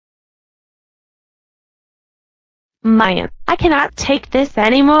Maya, I cannot take this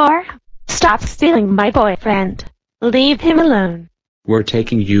anymore. Stop stealing my boyfriend. Leave him alone. We're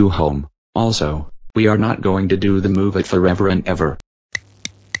taking you home. Also, we are not going to do the move it forever and ever.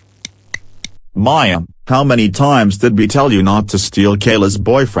 Maya, how many times did we tell you not to steal Kayla's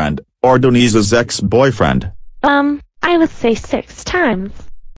boyfriend, or Denise's ex-boyfriend? I would say 6 times.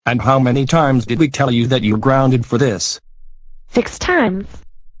 And how many times did we tell you that you're grounded for this? 6 times.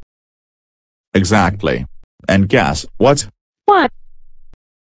 Exactly. And guess what? What?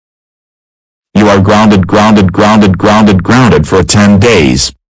 You are grounded for 10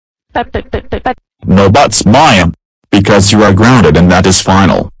 days. But. No buts, Maya. Because you are grounded and that is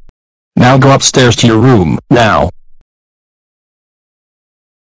final. Now go upstairs to your room, now.